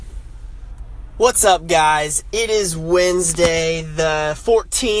What's up, guys? It is Wednesday the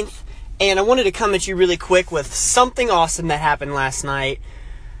 14th, and I wanted to come at you really quick with something awesome that happened last night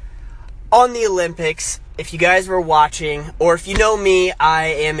on the Olympics. If you guys were watching, or if you know me, I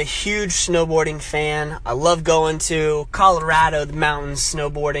am a huge snowboarding fan. I love going to Colorado, the mountains,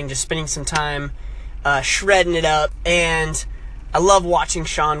 snowboarding, just spending some time shredding it up, and I love watching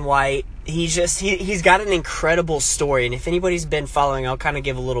Shaun White. He's got an incredible story, and if anybody's been following, I'll kind of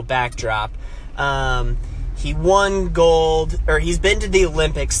give a little backdrop. He won gold, or he's been to the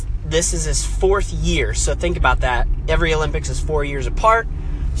Olympics. This is his fourth year, so think about that. Every Olympics is 4 years apart.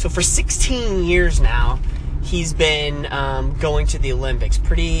 So for 16 years now, he's been going to the Olympics.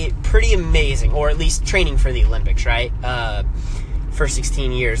 Pretty amazing, or at least training for the Olympics, right? For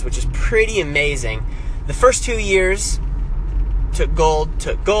 16 years, which is pretty amazing. The first 2 years took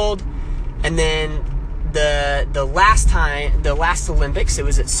gold, and then the last Olympics, it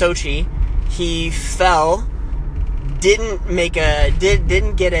was at Sochi. He fell, didn't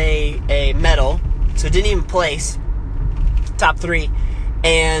get a medal, so didn't even place top 3.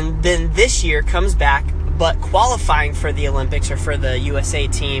 And then this year comes back, but qualifying for the Olympics or for the USA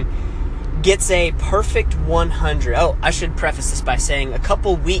team, gets a perfect 100. Oh, I should preface this by saying a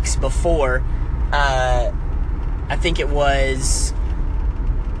couple weeks before, I think it was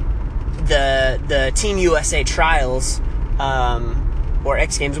the Team USA trials, or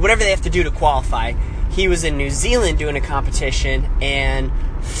X Games, whatever they have to do to qualify, he was in New Zealand doing a competition and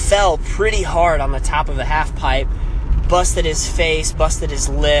fell pretty hard on the top of the half pipe, busted his face, busted his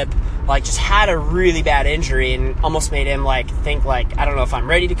lip, just had a really bad injury, and almost made him think I don't know if I'm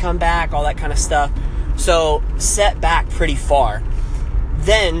ready to come back, all that kind of stuff. So set back pretty far.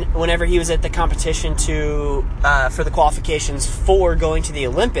 Then whenever he was at the competition for the qualifications for going to the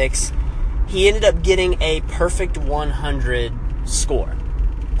Olympics, he ended up getting a perfect 100 score.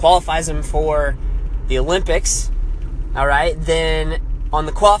 Qualifies him for the Olympics. All right. Then on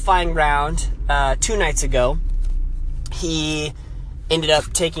the qualifying round 2 nights ago, he ended up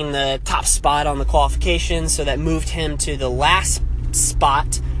taking the top spot on the qualifications, so that moved him to the last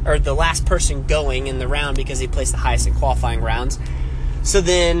spot, or the last person going in the round, because he placed the highest in qualifying rounds. So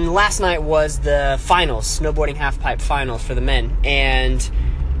then last night was the finals, snowboarding halfpipe finals for the men, and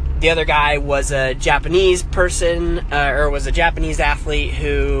the other guy was a Japanese person, or was a Japanese athlete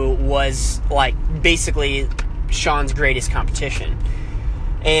who was basically Shaun's greatest competition.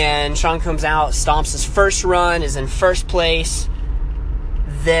 And Shaun comes out, stomps his first run, is in first place.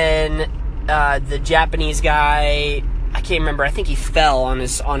 Then the Japanese guy, I can't remember, I think he fell on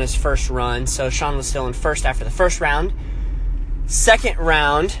his first run, so Shaun was still in first after the first round. Second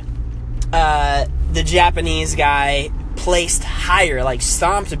round, the Japanese guy placed higher,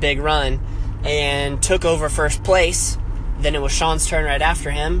 stomped a big run, and took over first place. Then it was Shaun's turn right after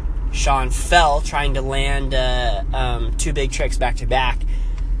him. Shaun fell trying to land 2 big tricks back to back.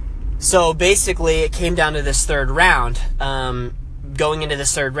 So basically it came down to this third round. Going into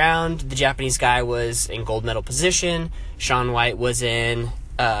this third round, the Japanese guy was in gold medal position. Shaun White was in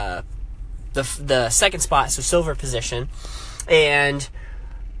the second spot, so silver position. And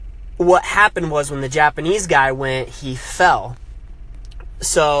what happened was, when the Japanese guy went, he fell.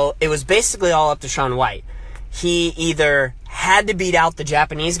 So it was basically all up to Shaun White. He either had to beat out the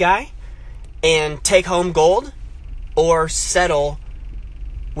Japanese guy and take home gold, or settle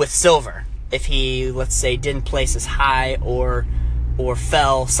with silver if he, let's say, didn't place as high or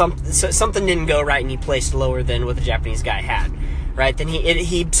fell. Something didn't go right and he placed lower than what the Japanese guy had, right? Then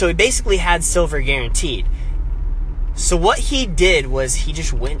he basically had silver guaranteed. So what he did was he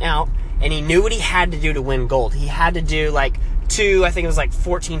just went out and he knew what he had to do to win gold. He had to do two, I think it was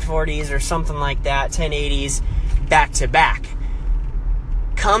 1440s or something like that, 1080s back to back.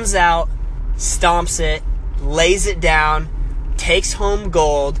 Comes out, stomps it, lays it down, takes home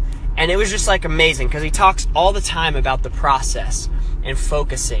gold, and it was just amazing, because he talks all the time about the process and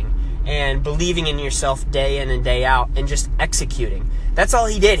focusing and believing in yourself day in and day out and just executing. That's all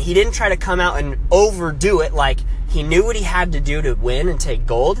he did. He didn't try to come out and overdo it. He knew what he had to do to win and take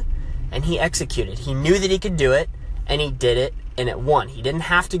gold, and he executed. He knew that he could do it, and he did it, and it won. He didn't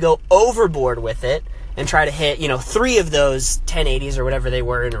have to go overboard with it and try to hit 3 of those 1080s or whatever they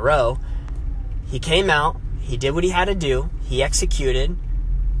were in a row. He came out, he did what he had to do, he executed,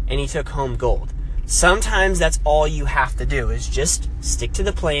 and he took home gold. Sometimes that's all you have to do, is just stick to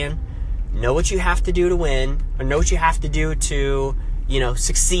the plan, know what you have to do to win, or know what you have to do to,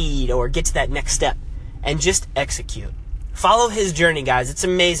 succeed or get to that next step, and just execute. Follow his journey, guys. It's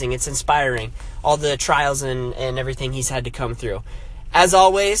amazing. It's inspiring. All the trials and everything he's had to come through. As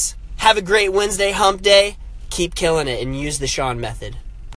always, have a great Wednesday hump day. Keep killing it and use the Shaun method.